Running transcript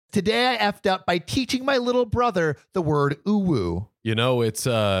Today I effed up by teaching my little brother the word UWU. You know, it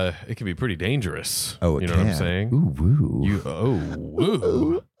can be pretty dangerous. Oh, you know what I'm saying? UWU.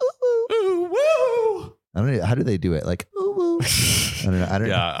 Woo. Ooh, woo. I don't know. How do they do it? Like, UWU. I don't know.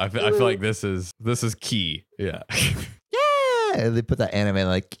 Yeah, I feel like this is key. Yeah. Yeah. They put that anime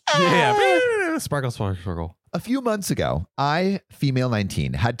like, Yeah. Sparkle, sparkle, sparkle. A few months ago, I, female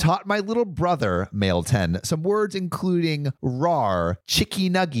 19, had taught my little brother, male 10, some words including rar, chicky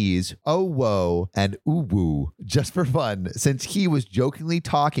nuggies, oh whoa, and ooh woo, just for fun, since he was jokingly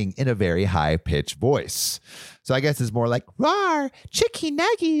talking in a very high-pitched voice. So I guess it's more like rar, chicky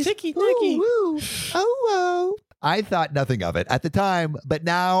nuggies, ooh woo, oh whoa. I thought nothing of it at the time, but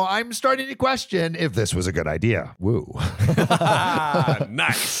now I'm starting to question if this was a good idea. Woo.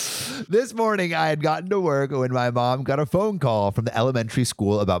 Nice. This morning, I had gotten to work when my mom got a phone call from the elementary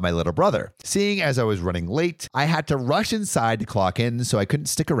school about my little brother. Seeing as I was running late, I had to rush inside to clock in, so I couldn't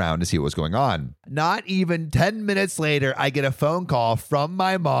stick around to see what was going on. Not even 10 minutes later, I get a phone call from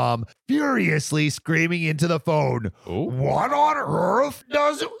my mom, furiously screaming into the phone, Ooh. "What on earth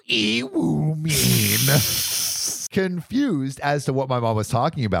does EWU mean?" Confused as to what my mom was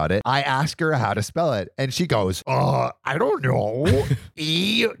talking about it, I asked her how to spell it, and she goes, I don't know.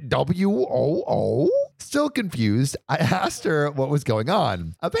 EWOO? Still confused, I asked her what was going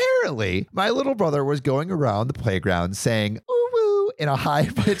on. Apparently, my little brother was going around the playground saying, ooh woo, in a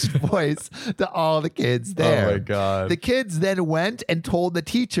high-pitched voice to all the kids there. Oh my God. The kids then went and told the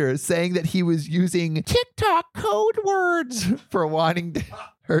teacher, saying that he was using TikTok code words for wanting to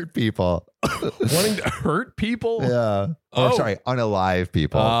hurt people. Wanting to hurt people? Yeah. Or sorry, unalive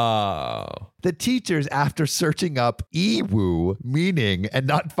people. Oh. The teachers, after searching up EWU meaning and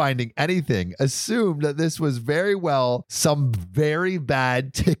not finding anything, assumed that this was very well some very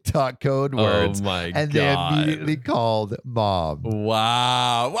bad TikTok code words. Oh my and God. they immediately called mom.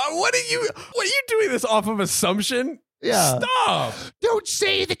 Wow. What are you doing this off of assumption? Yeah. Stop. Don't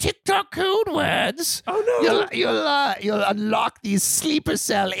say the TikTok code words. Oh no. You'll unlock these sleeper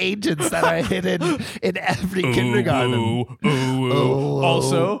cell agents that are hidden in every kindergarten. Ooh.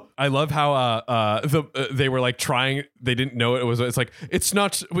 Also, I love how they were like trying. They didn't know it was. It's like it's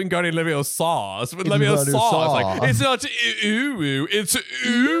not Wingardium Leviosa. Like it's not ooh. It's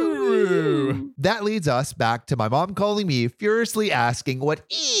ooh. That leads us back to my mom calling me, furiously asking what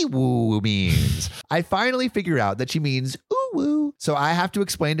EWU means. I finally figure out that she means ooh woo. So I have to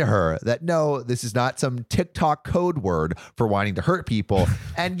explain to her that no, this is not some TikTok code word for wanting to hurt people.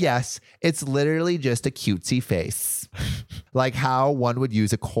 And yes, it's literally just a cutesy face. Like how one would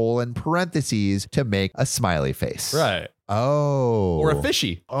use a colon parentheses to make a smiley face. Right. Oh. Or a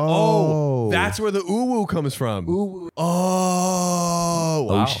fishy. Oh. That's where the ooh woo comes from. Ooh. Oh.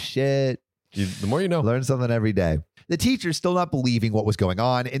 Wow. Oh, shit. The more you know. Learn something every day. The teacher, still not believing what was going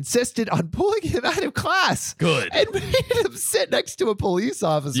on, insisted on pulling him out of class. Good. And made him sit next to a police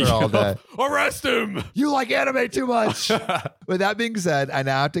officer all day. Arrest him. You like anime too much. With that being said, I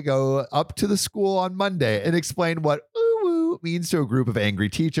now have to go up to the school on Monday and explain what ooh means to a group of angry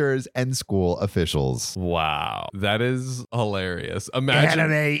teachers and school officials. Wow. That is hilarious. Imagine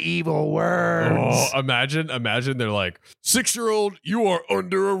Anime evil words. Oh, imagine they're like, 6-year-old, you are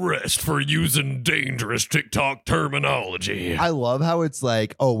under arrest for using dangerous TikTok terminology. I love how it's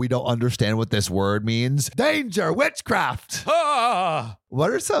like, oh, we don't understand what this word means. Danger, witchcraft. Ah! What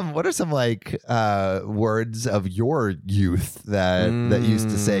are some like words of your youth that you used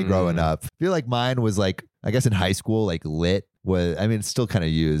to say growing up? I feel like mine was like, I guess in high school, like lit was, I mean, it's still kind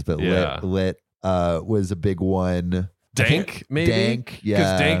of used, but Yeah. lit was a big one. Dank, maybe? Dank,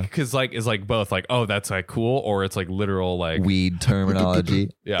 yeah. Because dank is like both like, oh, that's like cool, or it's like literal like weed terminology.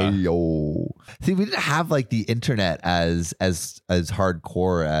 Yeah. Ayo. See, we didn't have like the internet as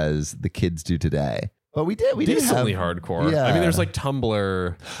hardcore as the kids do today. But we did decently have hardcore. Yeah. I mean, there's like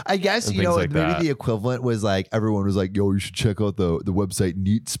Tumblr. I guess, and you know, things like maybe that. the equivalent was like everyone was like, yo, you should check out the website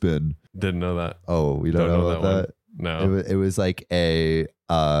Neatspin. Didn't know that. Oh, we don't know about that? No. It was like a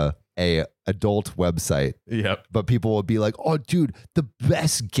adult website. Yep. But people would be like, oh, dude, the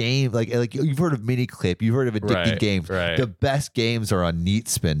best game. Like you've heard of Miniclip. You've heard of Addicting Right, Games. right. The best games are on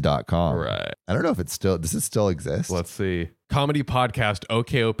neatspin.com. Right. I don't know if does it still exist? Let's see. Comedy podcast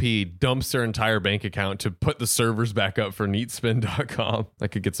OKOP dumps their entire bank account to put the servers back up for neatspin.com. I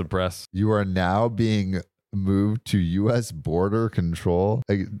could get some press. You are now being moved to U.S. border control.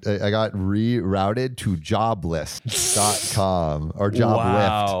 I got rerouted to joblist.com or joblift.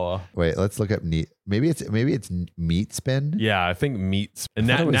 Wow. Wait, let's look up maybe it's Meatspin. Yeah, I think Meats.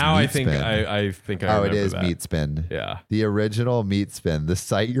 And I thought it was now I Meatspin. think I think I Oh, it remember is that. Meatspin. Yeah. The original Meatspin, the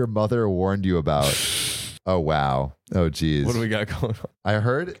site your mother warned you about. Oh wow. Oh geez. What do we got going on? I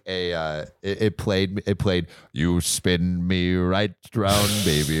heard it played you spin me right round,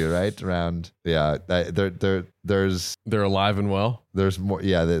 baby, right round. Yeah, They're alive and well. there's more.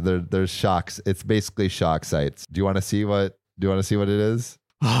 Yeah, there's shocks. It's basically shock sites. Do you want to see what it is?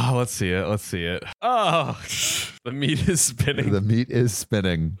 Oh, let's see it. Oh, the meat is spinning. The meat is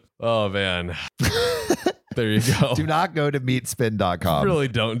spinning. Oh man. There you go. Do not go to meatspin.com. Really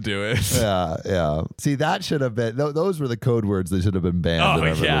don't do it. Yeah. See, that should have been, those were the code words that should have been banned. Oh,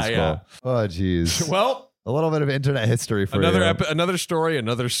 whenever yeah, it was yeah. cool. Oh, geez. Well, a little bit of internet history for another you. another story,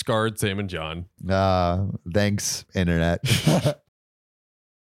 another scarred Sam and John. Thanks, internet.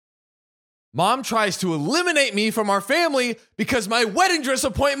 Mom tries to eliminate me from our family because my wedding dress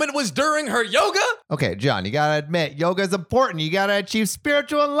appointment was during her yoga? Okay, John, you gotta admit, yoga is important. You gotta achieve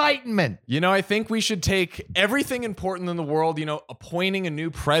spiritual enlightenment. You know, I think we should take everything important in the world, you know, appointing a new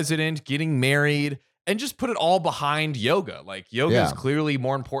president, getting married, and just put it all behind yoga. Like, yoga is clearly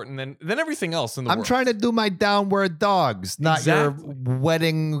more important than everything else in the world. I'm trying to do my downward dogs, not your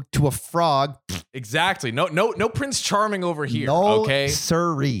wedding to a frog. Exactly. No Prince Charming over here. No, okay,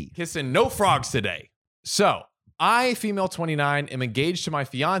 sirree. Kissing no frogs today. So I, female 29, am engaged to my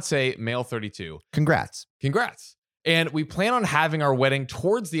fiance, male 32. Congrats. And we plan on having our wedding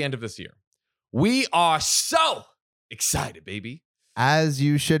towards the end of this year. We are so excited, baby. As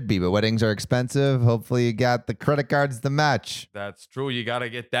you should be, but weddings are expensive. Hopefully you got the credit cards to match. That's true. You got to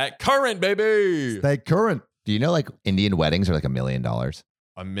get that current, baby. Stay current. Do you know like Indian weddings are like $1 million? $1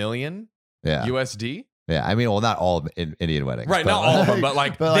 million? Yeah. USD? Yeah. I mean, well, not all Indian weddings. Right. Not all of them, but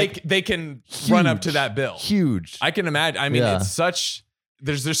like, they can run up to that bill. Huge. I can imagine. I mean, it's such...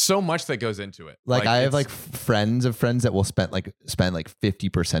 There's so much that goes into it. Like I have like friends of friends that will spend like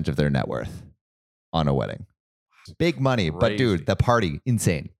 50% of their net worth on a wedding. Big money, but dude, the party,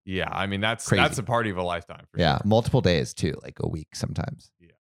 insane. Yeah, I mean that's a party of a lifetime. For sure. Multiple days too, like a week sometimes.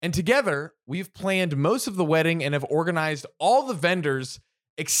 Yeah. And together, we've planned most of the wedding and have organized all the vendors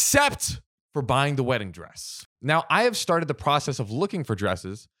except for buying the wedding dress. Now, I have started the process of looking for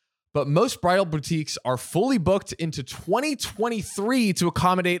dresses, but most bridal boutiques are fully booked into 2023 to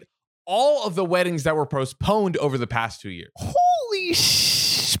accommodate all of the weddings that were postponed over the past 2 years. Holy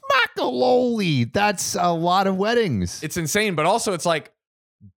schmackaloli. That's a lot of weddings. It's insane, but also it's like,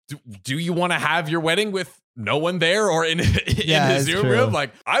 do you want to have your wedding with no one there or in the Zoom room?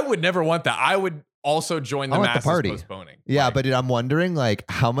 Like, I would never want that. I would also join the masses postponing. Yeah, but dude, I'm wondering like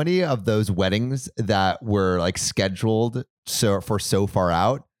how many of those weddings that were like scheduled so far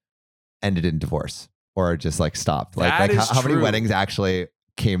out ended in divorce or just like stopped. Like how many weddings actually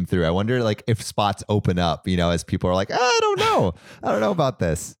came through? I wonder like if spots open up, you know, as people are like, I don't know about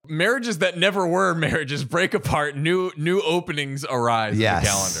this. Marriages that never were marriages break apart. New openings arise in the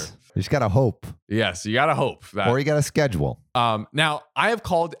calendar. You just gotta hope. Yes, you gotta hope that. Or you gotta schedule. Now, I have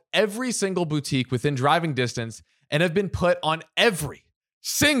called every single boutique within driving distance and have been put on every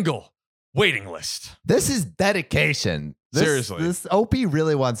single waiting list. This is dedication. Seriously. This OP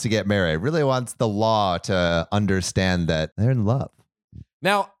really wants to get married, really wants the law to understand that they're in love.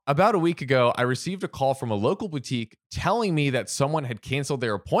 Now, about a week ago, I received a call from a local boutique telling me that someone had canceled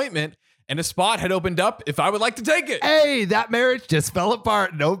their appointment and a spot had opened up if I would like to take it. Hey, that marriage just fell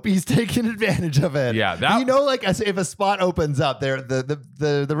apart and OP's taking advantage of it. Yeah. You know, like if a spot opens up there,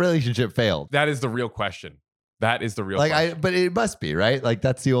 the relationship failed. That is the real question. Question. But it must be, right? Like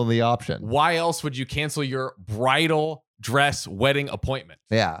that's the only option. Why else would you cancel your bridal dress wedding appointment?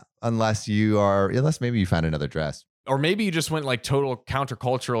 Yeah. Unless maybe you found another dress. Or maybe you just went like total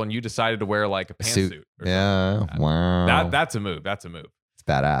countercultural and you decided to wear like a pantsuit. Yeah. Wow. That's a move. It's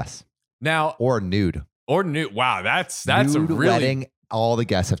badass. Now, or nude. Wow, that's nude a really wedding. All the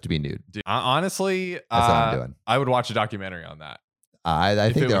guests have to be nude. Dude, honestly, that's what I'm doing. I would watch a documentary on that.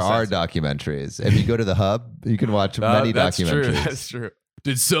 I think there are documentaries. If you go to the Hub, you can watch many documentaries. That's true.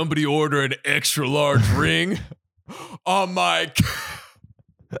 Did somebody order an extra large ring? Oh my!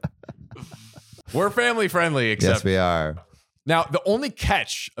 We're family friendly, except yes, we are. Now, the only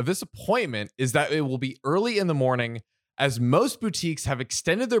catch of this appointment is that it will be early in the morning, as most boutiques have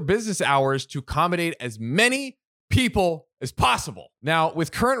extended their business hours to accommodate as many people as possible. Now,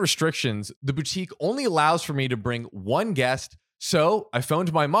 with current restrictions, the boutique only allows for me to bring one guest, so I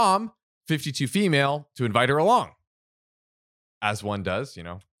phoned my mom, 52 female, to invite her along. As one does, you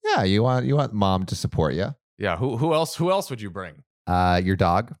know. Yeah, you want mom to support you. Yeah, who else would you bring? Your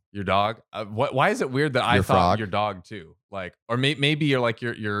dog. Your dog. Why is it weird that I thought frog. Your dog too? Like, or maybe you're like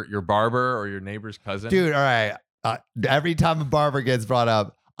your barber or your neighbor's cousin. Dude, all right. Every time a barber gets brought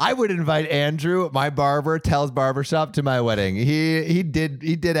up, I would invite Andrew, my barber, Tell's Barbershop, to my wedding. He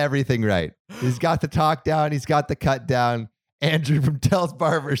did everything right. He's got the talk down. He's got the cut down. Andrew from Tell's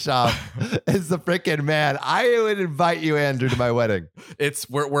Barbershop is the freaking man. I would invite you, Andrew, to my wedding.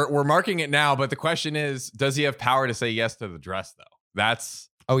 We're marking it now, but the question is, does he have power to say yes to the dress though?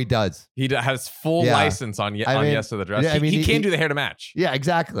 Oh, he does. He has full license on yes to the dress. Yeah, he can do the hair to match. Yeah,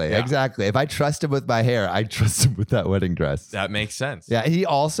 exactly. If I trust him with my hair, I trust him with that wedding dress. That makes sense. Yeah, he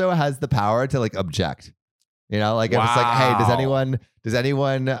also has the power to like object. You know, like if it's like, hey, does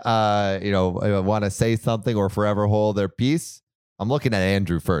anyone want to say something or forever hold their peace? I'm looking at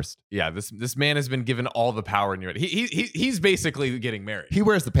Andrew first. Yeah, this man has been given all the power in your he's basically getting married. He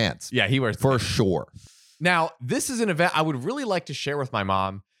wears the pants. Yeah, he wears the for pants. sure. Now, this is an event I would really like to share with my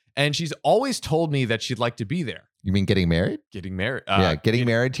mom, and she's always told me that she'd like to be there. You mean getting married? Getting married. Getting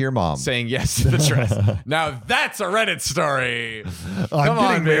married to your mom. Saying yes to the dress. Now, that's a Reddit story. I'm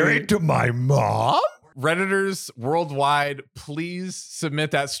getting married to my mom? Redditors worldwide, please submit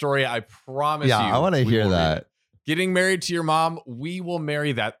that story. I promise you. Yeah, I want to hear that. Getting married to your mom, we will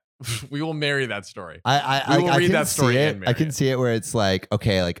marry that. We will marry that story. I will read can that story. I can see it where it's like,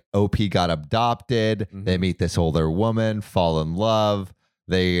 okay, like OP got adopted. Mm-hmm. They meet this older woman, fall in love.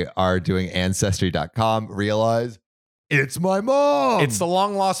 They are doing Ancestry.com, realize it's my mom. It's the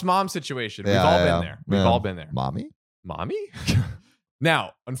long lost mom situation. We've all been there. We've all been there. Mommy?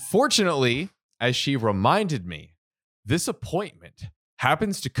 Now, unfortunately, as she reminded me, this appointment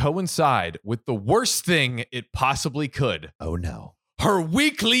happens to coincide with the worst thing it possibly could. Oh, no. Her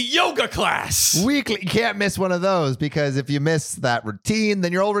weekly yoga class. You can't miss one of those, because if you miss that routine,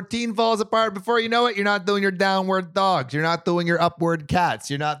 then your whole routine falls apart. Before you know it, you're not doing your downward dogs. You're not doing your upward cats.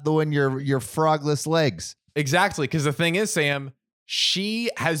 You're not doing your frogless legs. Exactly, because the thing is, Sam,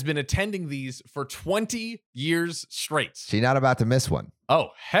 she has been attending these for 20 years straight. She's not about to miss one. Oh,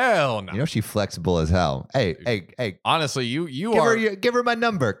 hell no. You know she's flexible as hell. Hey. Honestly, you give her my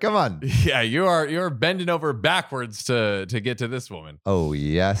number. Come on. Yeah, you're bending over backwards to get to this woman. Oh,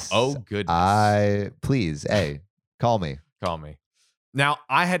 yes. Oh, goodness. Please, hey, call me. Call me. Now,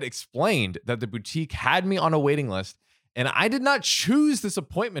 I had explained that the boutique had me on a waiting list, and I did not choose this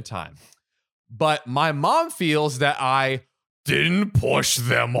appointment time. But my mom feels that I didn't push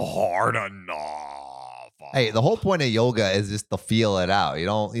them hard enough. Hey, the whole point of yoga is just to feel it out. You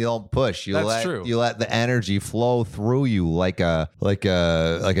don't push. That's true. You let the energy flow through you like a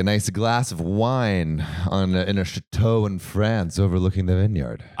nice glass of wine in a chateau in France overlooking the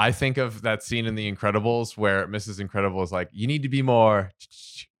vineyard. I think of that scene in The Incredibles where Mrs. Incredible is like, "You need to be more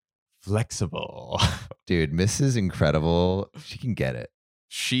flexible." Dude, Mrs. Incredible, she can get it.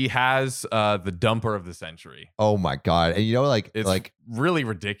 She has the dumper of the century. Oh my God. And it's really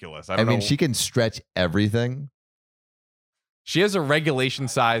ridiculous. I mean, she can stretch everything. She has a regulation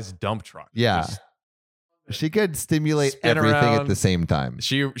size dump truck. Yeah. She could stimulate everything around at the same time.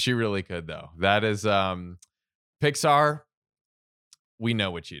 She really could, though. That is Pixar. We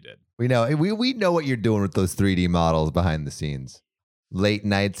know what you did. We know what you're doing with those 3D models behind the scenes. Late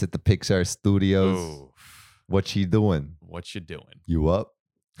nights at the Pixar studios. Ooh. What you doing? What you doing? You up?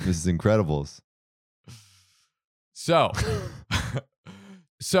 This is Incredibles. So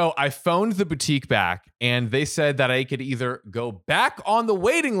I phoned the boutique back, and they said that I could either go back on the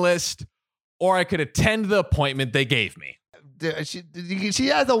waiting list or I could attend the appointment they gave me. She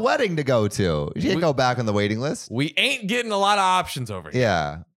has a wedding to go to. She can't go back on the waiting list. We ain't getting a lot of options over here.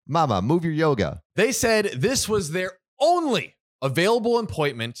 Yeah. Mama, move your yoga. They said this was their only available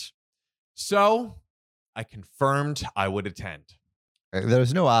appointment. So I confirmed I would attend.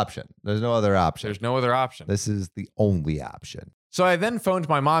 There's no option. There's no other option. There's no other option. This is the only option. So I then phoned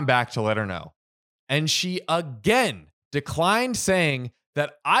my mom back to let her know. And she again declined, saying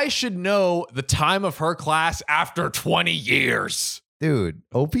that I should know the time of her class after 20 years. Dude,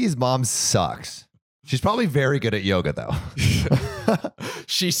 OP's mom sucks. She's probably very good at yoga, though.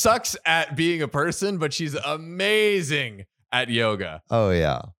 She sucks at being a person, but she's amazing at yoga. Oh,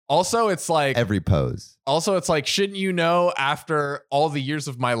 yeah. Also, it's like every pose. Also, it's like, shouldn't you know after all the years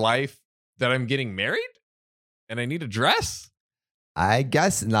of my life that I'm getting married and I need a dress? I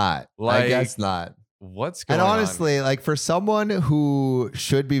guess not. What's going on? And honestly, like for someone who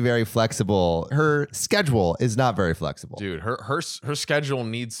should be very flexible, her schedule is not very flexible. Dude, her schedule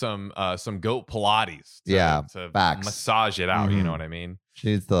needs some goat Pilates to massage it out. Mm-hmm. You know what I mean?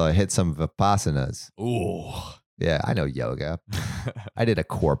 She needs to hit some Vipassanas. Ooh. Yeah, I know yoga. I did a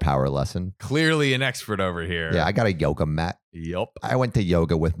core power lesson. Clearly an expert over here. Yeah, I got a yoga mat. Yep. I went to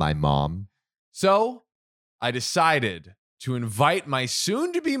yoga with my mom. So I decided to invite my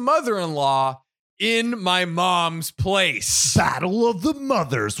soon-to-be mother-in-law in my mom's place. Battle of the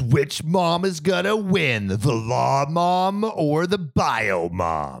mothers. Which mom is gonna win? The law mom or the bio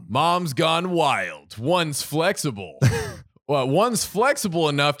mom? Mom's gone wild. One's flexible. Well, one's flexible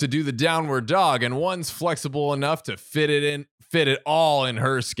enough to do the downward dog, and one's flexible enough to fit it all in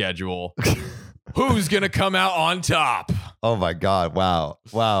her schedule. Who's gonna come out on top? Oh my God. Wow.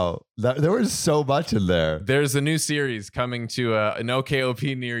 There was so much in there. There's a new series coming to an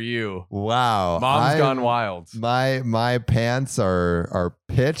OKOP near you. Wow. Mom's gone wild. My pants are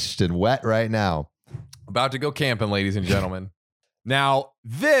pitched and wet right now. About to go camping, ladies and gentlemen. Now,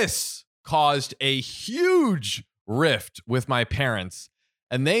 this caused a huge rift with my parents,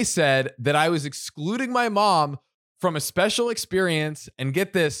 and they said that I was excluding my mom from a special experience, and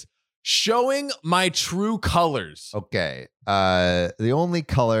get this, showing my true colors. Okay. The only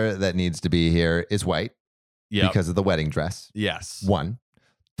color that needs to be here is white because of the wedding dress. Yes. 1.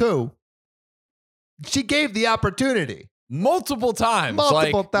 2. She gave the opportunity. Multiple times.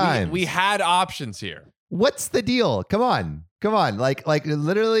 We had options here. What's the deal? Come on. Like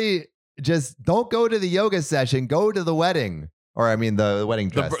literally just don't go to the yoga session. Go to the wedding. Or I mean the wedding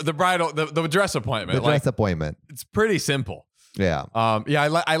dress. The bridal, the dress appointment. The dress appointment. It's pretty simple. Yeah.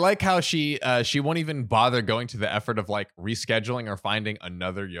 I like how she won't even bother going to the effort of like rescheduling or finding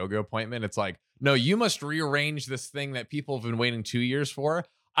another yoga appointment. It's like, no, you must rearrange this thing that people have been waiting 2 years for.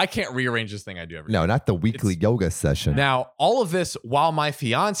 I can't rearrange this thing I do every day. No, not the weekly yoga session. Now, all of this while my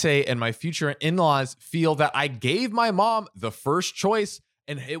fiance and my future in-laws feel that I gave my mom the first choice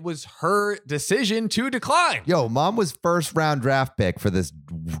and it was her decision to decline. Yo, mom was first round draft pick for this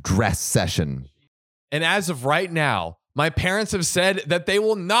dress session. And as of right now, my parents have said that they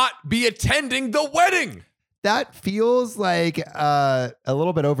will not be attending the wedding. That feels like a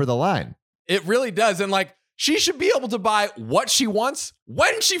little bit over the line. It really does. And like, she should be able to buy what she wants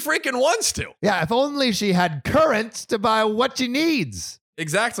when she freaking wants to. Yeah, if only she had current to buy what she needs.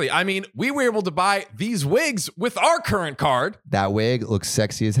 Exactly. I mean, we were able to buy these wigs with our current card. That wig looks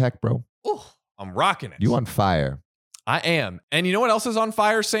sexy as heck, bro. Ooh, I'm rocking it. You on fire. I am. And you know what else is on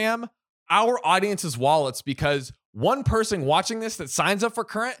fire, Sam? Our audience's wallets, because one person watching this that signs up for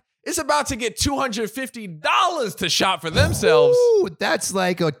current is about to get $250 to shop for themselves. Ooh, that's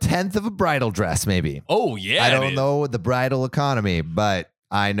like a tenth of a bridal dress, maybe. Oh, yeah. I don't know the bridal economy, but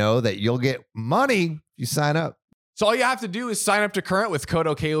I know that you'll get money if you sign up. So all you have to do is sign up to Current with code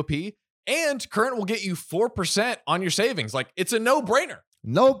OKOP, and Current will get you 4% on your savings. Like, it's a no-brainer.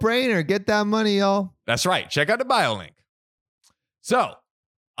 No brainer. Get that money, y'all. That's right. Check out the bio link. So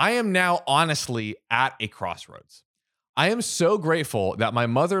I am now honestly at a crossroads. I am so grateful that my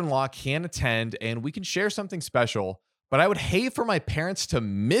mother-in-law can attend and we can share something special, but I would hate for my parents to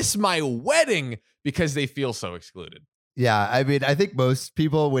miss my wedding because they feel so excluded. Yeah, I mean, I think most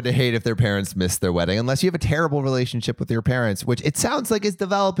people would hate if their parents missed their wedding, unless you have a terrible relationship with your parents, which it sounds like is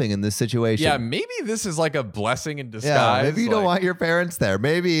developing in this situation. Yeah, maybe this is like a blessing in disguise. Yeah, maybe you don't want your parents there.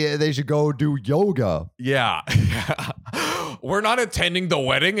 Maybe they should go do yoga. Yeah. We're not attending the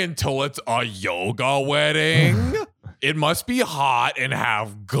wedding until it's a yoga wedding. It must be hot and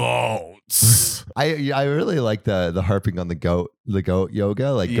have goats. I really like the harping on the goat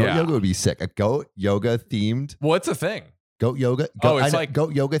yoga. Like goat yoga would be sick. A goat yoga themed. What's a thing? Goat yoga. It's like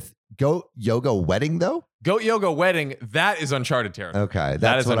goat yoga wedding though. Goat yoga wedding. That is uncharted territory. Okay,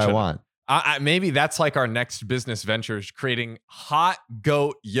 that's what I want. Maybe that's like our next business ventures, creating hot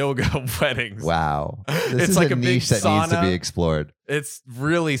goat yoga weddings. Wow, this it's is like a niche that sauna. needs to be explored. It's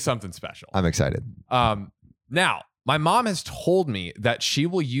really something special. I'm excited. Now, my mom has told me that she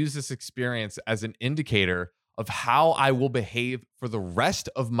will use this experience as an indicator of how I will behave for the rest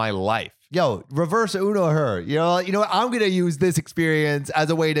of my life. Yo, reverse Uno her. You know what? I'm going to use this experience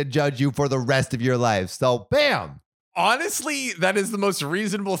as a way to judge you for the rest of your life. So, bam. Honestly, that is the most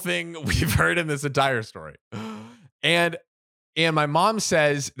reasonable thing we've heard in this entire story. And my mom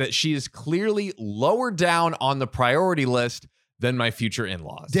says that she is clearly lower down on the priority list than my future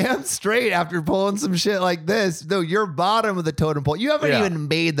in-laws. Damn straight after pulling some shit like this. No, you're bottom of the totem pole. You haven't even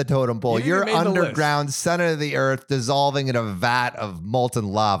made the totem pole. You're underground, center of the earth, dissolving in a vat of molten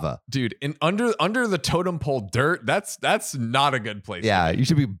lava. Dude, under the totem pole dirt, that's not a good place. Yeah, you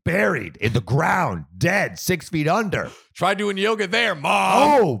should be buried in the ground, dead, 6 feet under. Try doing yoga there, Mom.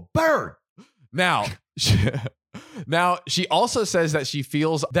 Oh, bird. Now, she also says that she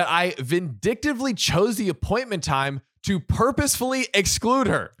feels that I vindictively chose the appointment time to purposefully exclude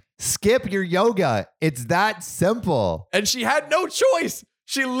her. Skip your yoga. It's that simple. And she had no choice.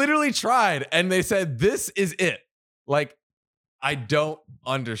 She literally tried and they said, this is it. Like, I don't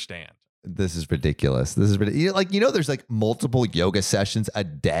understand. This is ridiculous. This is ridiculous. Like, there's like multiple yoga sessions a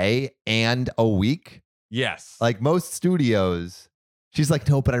day and a week. Yes. Like most studios, she's like,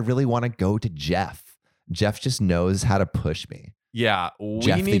 no, but I really want to go to Jeff. Jeff just knows how to push me. Yeah,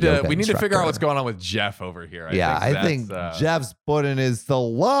 Jeff, we need to figure out what's going on with Jeff over here. I think Jeff's putting his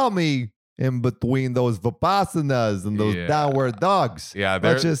salami in between those vipassanas and those downward dogs. Yeah,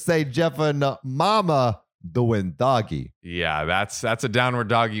 let's just say Jeff and Mama doing doggy. Yeah, that's a downward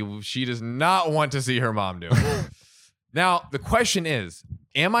doggy. She does not want to see her mom do it. Now, the question is,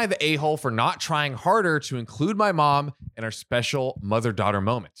 am I the a-hole for not trying harder to include my mom in our special mother-daughter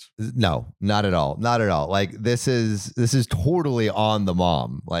moment? No, not at all. Not at all. Like this is totally on the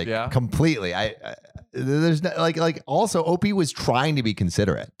mom. Like completely. There's no, like also OP was trying to be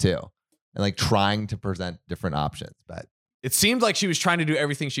considerate too. And like trying to present different options, but it seemed like she was trying to do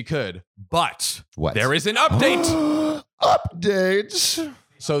everything she could, but what? There is an update. Updates.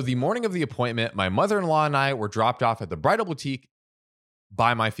 So the morning of the appointment, my mother-in-law and I were dropped off at the bridal boutique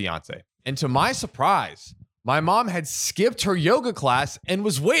by my fiance. And to my surprise, my mom had skipped her yoga class and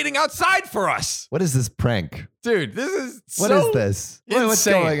was waiting outside for us. What is this prank? Dude, this is What is this? Insane. What's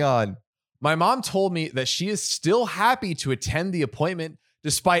going on? My mom told me that she is still happy to attend the appointment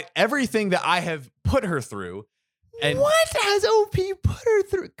despite everything that I have put her through. And what has OP put her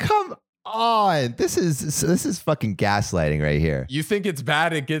through? Come on. This is fucking gaslighting right here. You think it's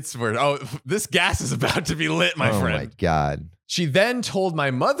bad, it gets worse. Oh, this gas is about to be lit, my friend. Oh my God. She then told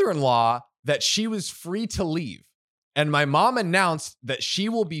my mother-in-law that she was free to leave. And my mom announced that she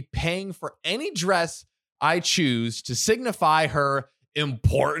will be paying for any dress I choose to signify her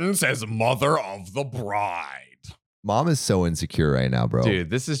importance as mother of the bride. Mom is so insecure right now, bro.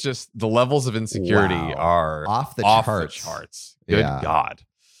 Dude, this is just the levels of insecurity are off the charts. Good God.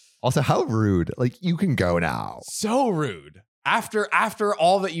 Also, how rude. Like, you can go now. So rude. After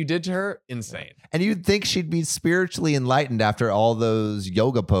all that you did to her, insane. And you'd think she'd be spiritually enlightened after all those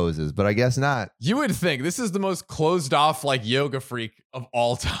yoga poses, but I guess not. You would think. This is the most closed off like yoga freak of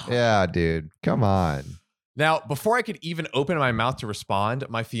all time. Yeah, dude. Come on. Now, before I could even open my mouth to respond,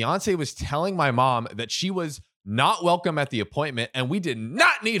 my fiance was telling my mom that she was not welcome at the appointment and we did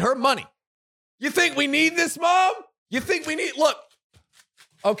not need her money. You think we need this, Mom? You think we need... Look,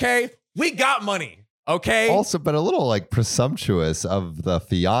 okay, we got money, okay? Also, but a little like presumptuous of the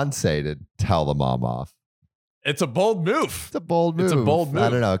fiance to tell the mom off. It's a bold move. It's a bold move. It's a bold move. I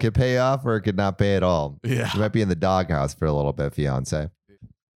don't know. It could pay off or it could not pay at all. Yeah. You might be in the doghouse for a little bit, fiance.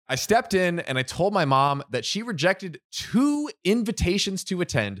 I stepped in and I told my mom that she rejected 2 invitations to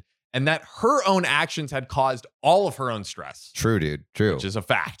attend and that her own actions had caused all of her own stress. True, dude. True. Which is a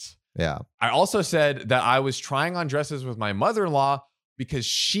fact. Yeah. I also said that I was trying on dresses with my mother-in-law because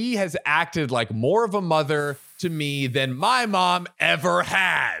she has acted like more of a mother to me than my mom ever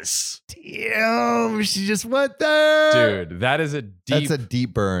has. Damn, she just went there. Dude, that's a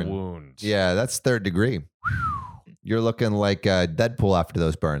deep burn. Wound. Yeah, that's 3rd degree. You're looking like Deadpool after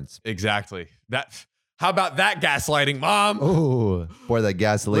those burns. Exactly. How about that gaslighting, Mom? Oh, pour that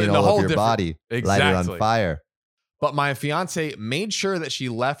gasoline all over your body. Exactly. Light it on fire. But my fiance made sure that she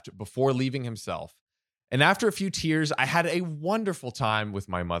left before leaving himself. And after a few tears, I had a wonderful time with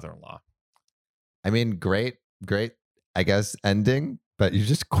my mother-in-law. I mean, great, I guess, ending. But you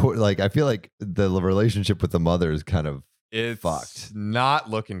just, like, I feel like the relationship with the mother is kind of fucked. Not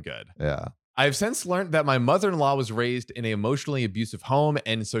looking good. Yeah. I've since learned that my mother-in-law was raised in an emotionally abusive home,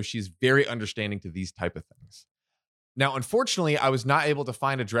 and so she's very understanding to these type of things. Now, unfortunately, I was not able to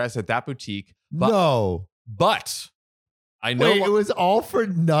find a dress at that boutique. But I know... Wait, it was all for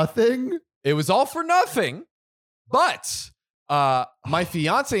nothing? It was all for nothing, but my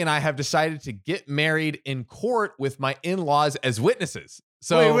fiance and I have decided to get married in court with my in-laws as witnesses.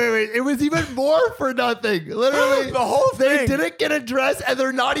 So wait. It was even more for nothing. Literally, the whole thing. They didn't get a dress and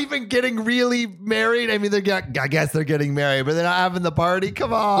they're not even getting really married. I mean, I guess they're getting married, but they're not having the party.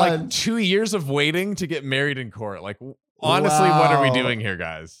 Come on. Like 2 years of waiting to get married in court. Like, honestly, What are we doing here,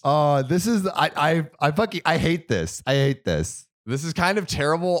 guys? Oh, this is, I hate this. I hate this. This is kind of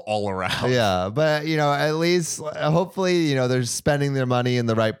terrible all around. Yeah, but at least hopefully they're spending their money in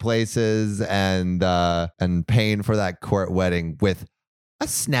the right places and paying for that court wedding with a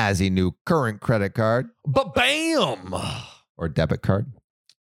snazzy new current credit card. Ba-bam! Or debit card.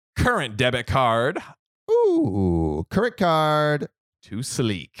 Current debit card. Ooh, current card. Too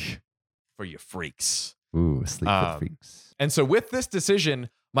sleek for you freaks. Ooh, sleek for freaks. And so with this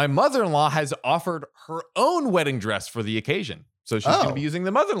decision, my mother-in-law has offered her own wedding dress for the occasion. So she's going to be using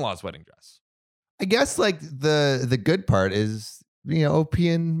the mother-in-law's wedding dress. I guess like the good part is, OP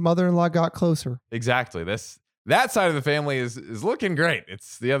and mother-in-law got closer. Exactly. That side of the family is looking great.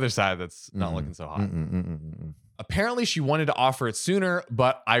 It's the other side that's not looking so hot. Apparently, she wanted to offer it sooner,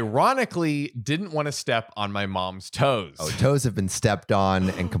 but ironically didn't want to step on my mom's toes. Oh, toes have been stepped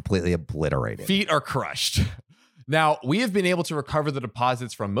on and completely obliterated. Feet are crushed. Now, we have been able to recover the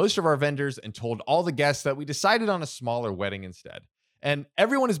deposits from most of our vendors and told all the guests that we decided on a smaller wedding instead. And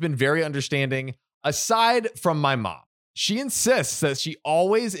everyone has been very understanding, aside from my mom. She insists that she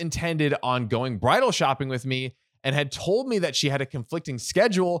always intended on going bridal shopping with me and had told me that she had a conflicting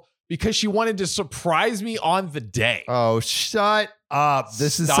schedule because she wanted to surprise me on the day. Oh, shut up.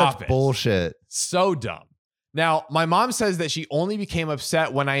 This is such bullshit. So dumb. Now, my mom says that she only became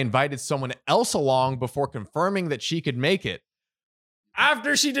upset when I invited someone else along before confirming that she could make it.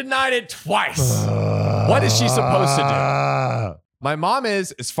 After she denied it twice. What is she supposed to do? My mom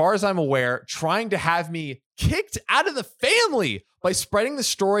is, as far as I'm aware, trying to have me kicked out of the family by spreading the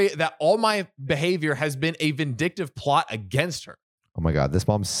story that all my behavior has been a vindictive plot against her. Oh my God, this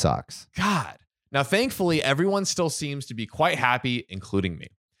mom sucks. God. Now, thankfully, everyone still seems to be quite happy, including me.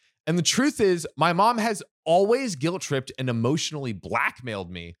 And the truth is, my mom has always guilt-tripped and emotionally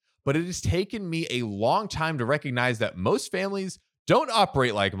blackmailed me, but it has taken me a long time to recognize that most families don't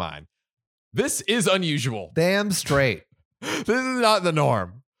operate like mine. This is unusual. Damn straight. This is not the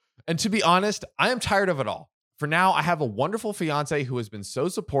norm. And to be honest, I am tired of it all. For now, I have a wonderful fiance who has been so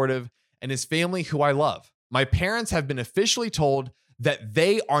supportive and his family who I love. My parents have been officially told that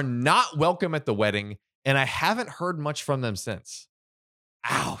they are not welcome at the wedding, and I haven't heard much from them since.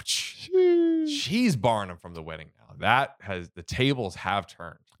 Ouch. She's barring him from the wedding now. The tables have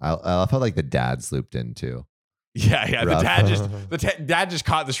turned. I felt like the dad's looped in too. Yeah. The dad just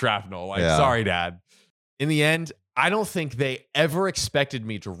caught the shrapnel. Like, sorry, Dad. In the end, I don't think they ever expected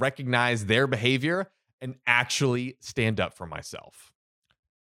me to recognize their behavior and actually stand up for myself.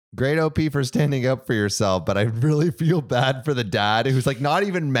 Great OP for standing up for yourself, but I really feel bad for the dad who's like not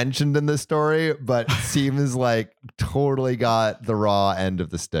even mentioned in this story, but seems like totally got the raw end of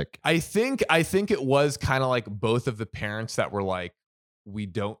the stick. I think it was kind of like both of the parents that were like, we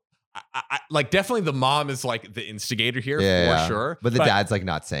don't like, definitely the mom is like the instigator here for sure. But the dad's like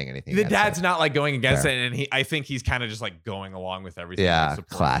not saying anything. The dad's not like going against it. And I think he's kind of just like going along with everything. Yeah.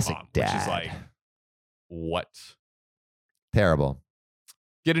 Classic mom, dad. Which is like, what? Terrible.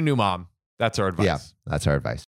 Get a new mom. That's our advice. Yeah, that's our advice.